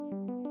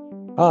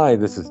Hi,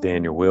 this is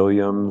Daniel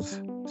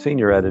Williams,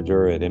 Senior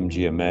Editor at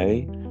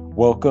MGMA.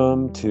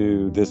 Welcome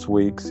to this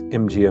week's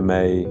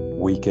MGMA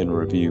Week in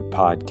Review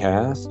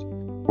podcast,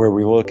 where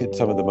we look at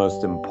some of the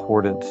most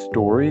important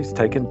stories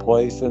taking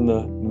place in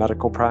the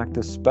medical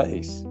practice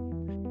space.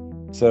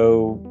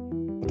 So,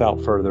 without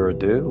further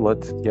ado,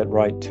 let's get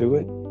right to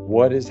it.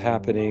 What is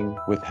happening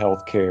with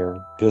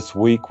healthcare? This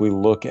week, we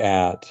look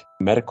at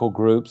medical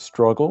groups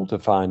struggle to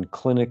find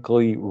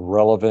clinically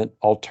relevant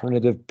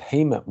alternative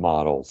payment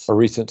models. A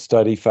recent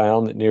study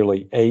found that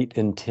nearly 8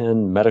 in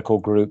 10 medical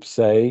groups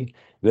say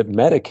that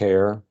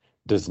Medicare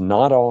does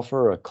not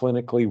offer a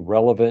clinically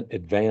relevant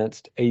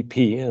advanced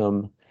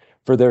APM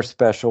for their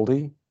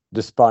specialty,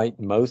 despite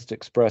most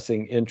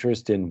expressing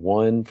interest in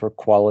one for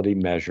quality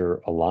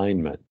measure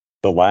alignment.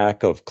 The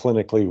lack of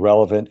clinically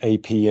relevant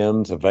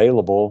APMs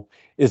available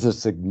is a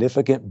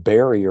significant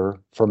barrier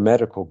for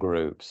medical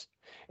groups,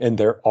 and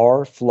there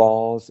are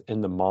flaws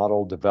in the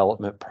model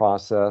development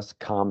process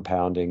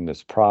compounding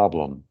this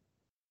problem.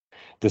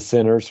 The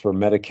Centers for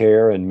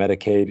Medicare and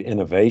Medicaid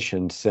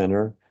Innovation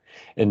Center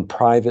and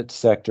private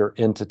sector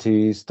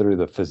entities through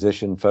the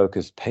Physician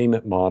Focused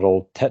Payment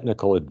Model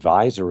Technical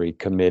Advisory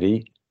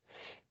Committee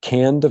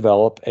can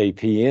develop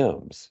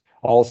APMs.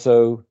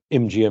 Also,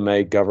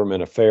 MGMA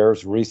Government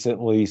Affairs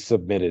recently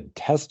submitted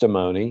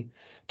testimony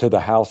to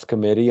the House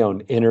Committee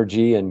on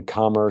Energy and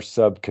Commerce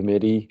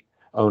Subcommittee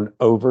on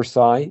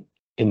Oversight,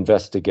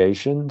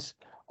 Investigations,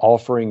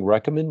 offering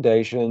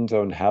recommendations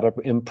on how to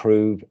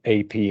improve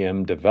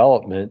APM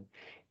development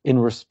in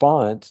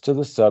response to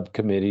the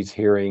subcommittee's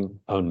hearing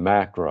on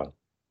MACRA.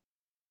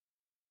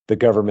 The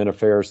government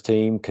affairs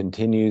team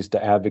continues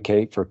to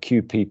advocate for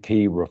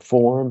QPP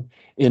reform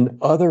in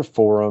other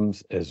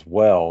forums as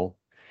well,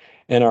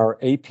 and our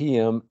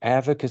APM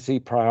advocacy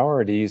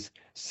priorities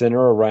center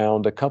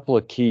around a couple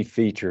of key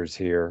features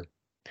here.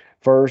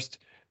 First,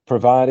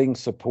 providing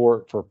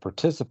support for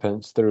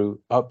participants through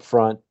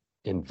upfront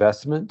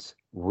investments,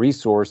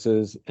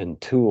 resources, and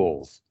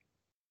tools.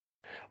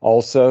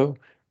 Also,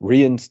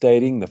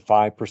 reinstating the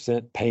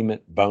 5%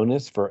 payment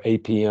bonus for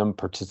APM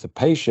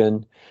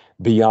participation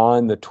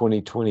beyond the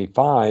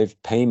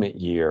 2025 payment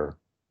year.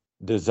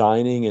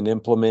 Designing and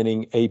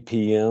implementing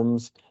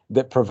APMs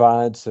that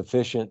provide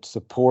sufficient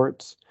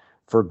supports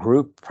for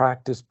group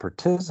practice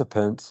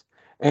participants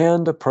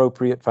and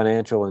appropriate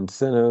financial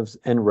incentives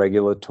and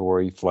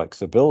regulatory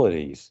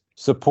flexibilities.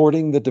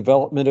 Supporting the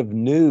development of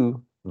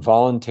new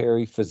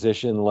voluntary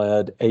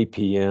physician-led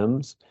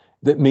APMs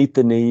that meet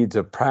the needs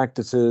of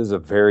practices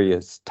of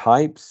various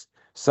types,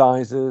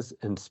 sizes,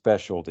 and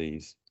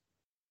specialties.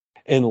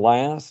 And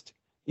last,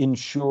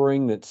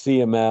 ensuring that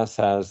CMS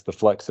has the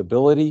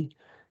flexibility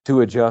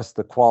to adjust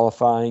the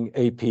qualifying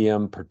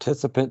APM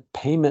participant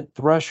payment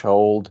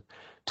threshold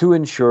to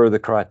ensure the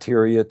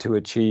criteria to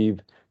achieve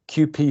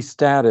QP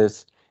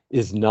status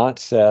is not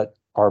set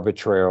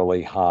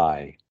arbitrarily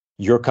high.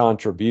 Your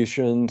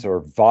contributions are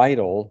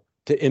vital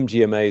to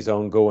MGMA's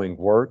ongoing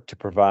work to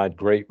provide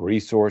great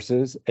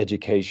resources,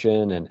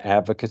 education, and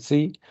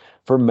advocacy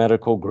for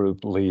medical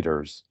group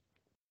leaders.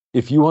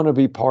 If you want to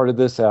be part of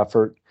this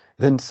effort,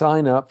 then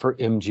sign up for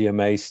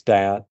MGMA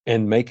Stat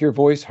and make your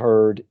voice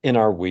heard in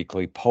our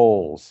weekly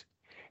polls.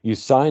 You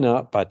sign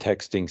up by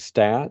texting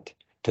STAT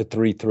to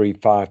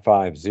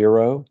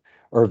 33550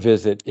 or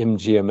visit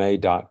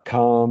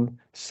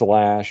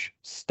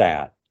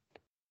mgma.com/stat.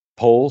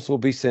 Polls will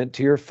be sent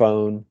to your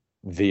phone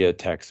via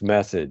text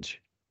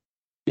message.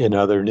 In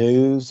other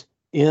news,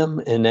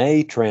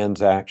 M&A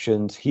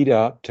transactions heat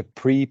up to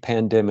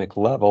pre-pandemic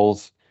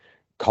levels,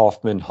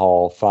 Kaufman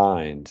Hall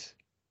finds.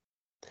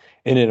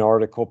 In an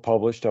article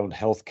published on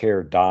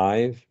Healthcare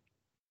Dive,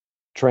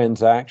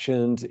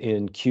 transactions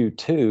in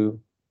Q2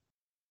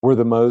 were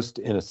the most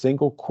in a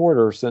single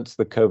quarter since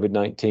the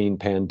COVID-19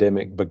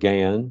 pandemic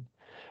began,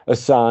 a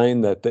sign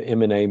that the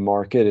M&A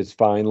market is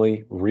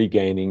finally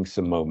regaining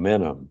some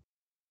momentum.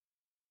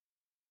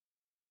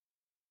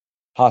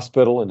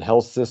 Hospital and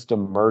health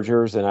system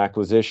mergers and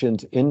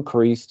acquisitions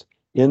increased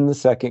in the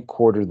second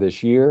quarter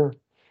this year.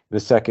 The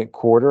second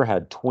quarter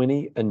had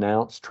 20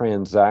 announced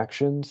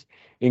transactions,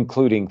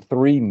 including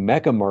 3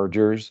 mega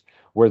mergers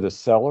where the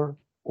seller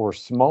or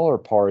smaller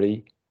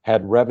party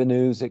had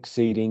revenues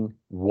exceeding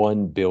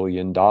 $1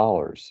 billion.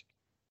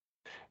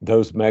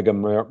 Those mega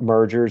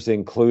mergers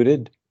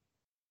included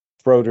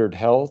Froedtert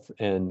Health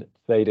and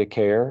Theta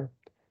Care,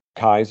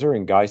 Kaiser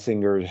and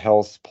Geisinger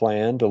Health's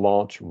plan to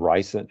launch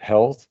Ricent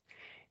Health,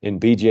 in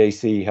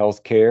BJC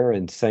Healthcare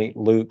and St.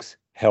 Luke's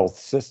Health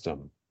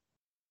System.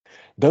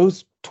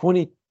 Those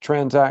 20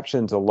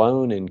 transactions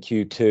alone in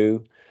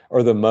Q2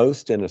 are the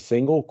most in a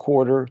single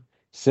quarter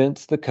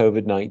since the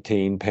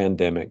COVID-19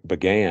 pandemic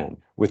began.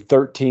 With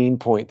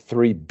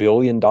 $13.3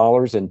 billion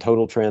in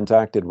total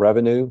transacted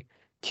revenue,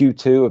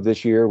 Q2 of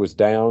this year was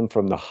down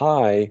from the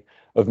high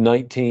of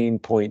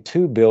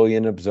 $19.2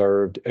 billion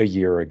observed a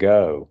year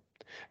ago,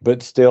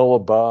 but still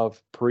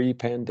above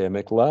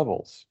pre-pandemic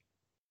levels.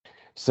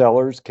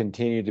 Sellers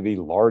continue to be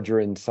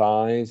larger in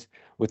size,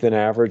 with an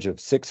average of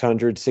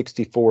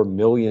 $664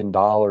 million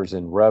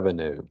in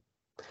revenue.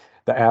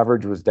 The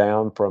average was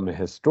down from a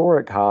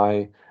historic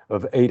high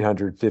of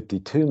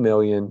 852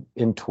 million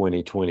in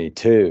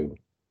 2022.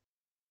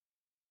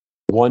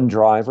 One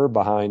driver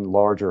behind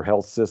larger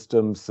health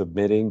systems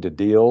submitting to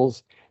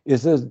deals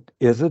is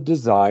a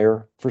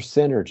desire for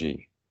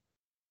synergy.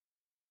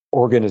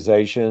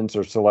 Organizations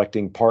are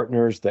selecting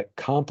partners that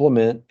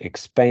complement,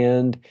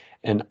 expand,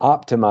 and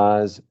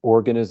optimize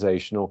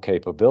organizational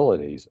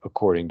capabilities,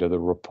 according to the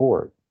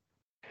report.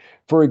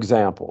 For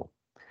example,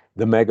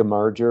 the mega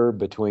merger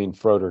between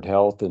Froedtert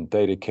Health and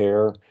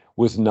ThedaCare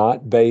was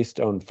not based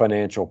on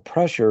financial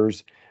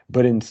pressures,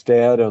 but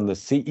instead on the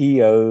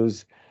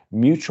CEO's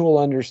mutual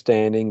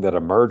understanding that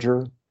a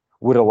merger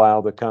would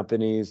allow the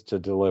companies to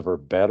deliver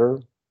better,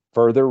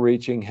 further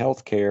reaching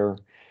healthcare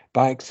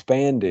by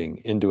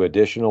expanding into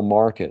additional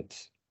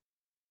markets.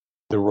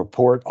 The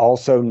report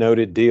also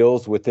noted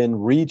deals within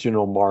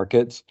regional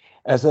markets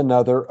as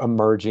another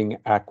emerging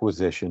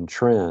acquisition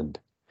trend,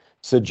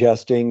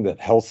 suggesting that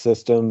health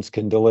systems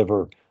can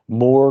deliver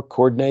more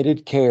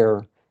coordinated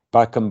care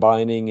by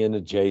combining in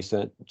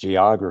adjacent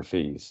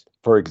geographies.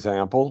 For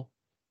example,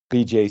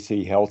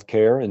 BJC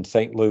Healthcare and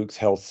St. Luke's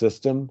Health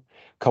System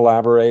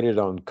collaborated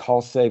on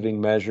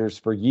cost-saving measures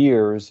for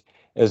years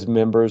as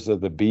members of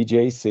the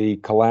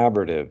BJC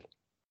Collaborative.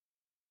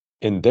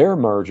 And their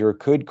merger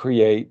could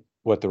create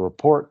what the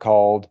report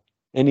called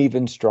an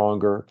even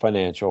stronger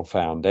financial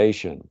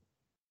foundation.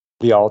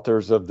 The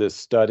authors of this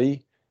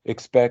study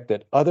expect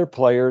that other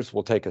players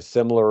will take a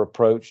similar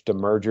approach to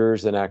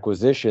mergers and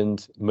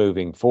acquisitions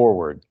moving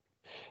forward.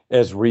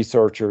 As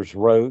researchers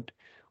wrote,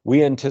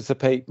 we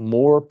anticipate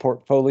more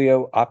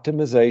portfolio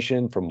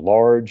optimization from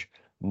large,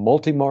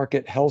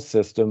 multi-market health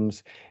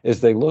systems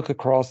as they look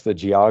across the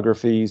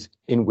geographies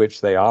in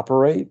which they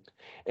operate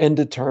and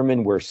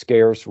determine where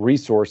scarce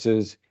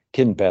resources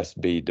can best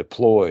be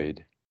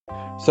deployed.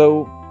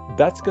 So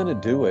that's going to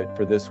do it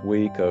for this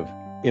week of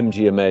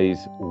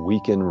MGMA's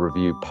Week in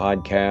Review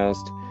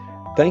podcast.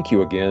 Thank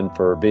you again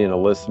for being a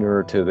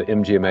listener to the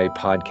MGMA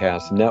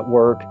Podcast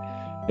Network.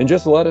 And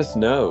just let us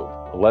know.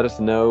 Let us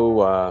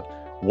know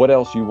what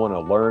else you want to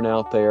learn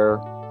out there,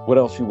 what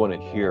else you want to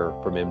hear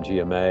from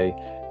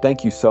MGMA.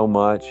 Thank you so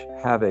much.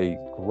 Have a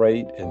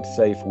great and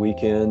safe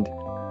weekend.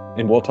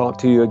 And we'll talk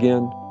to you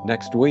again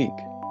next week.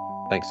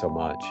 Thanks so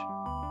much.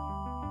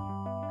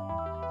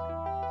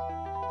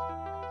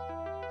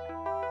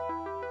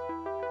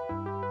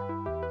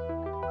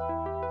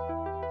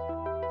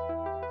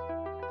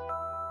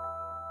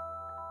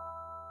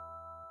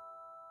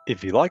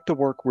 If you like the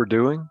work we're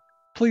doing,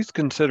 please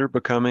consider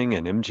becoming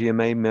an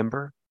MGMA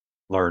member.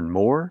 Learn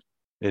more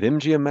at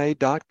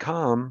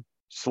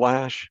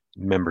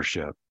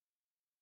mgma.com/membership.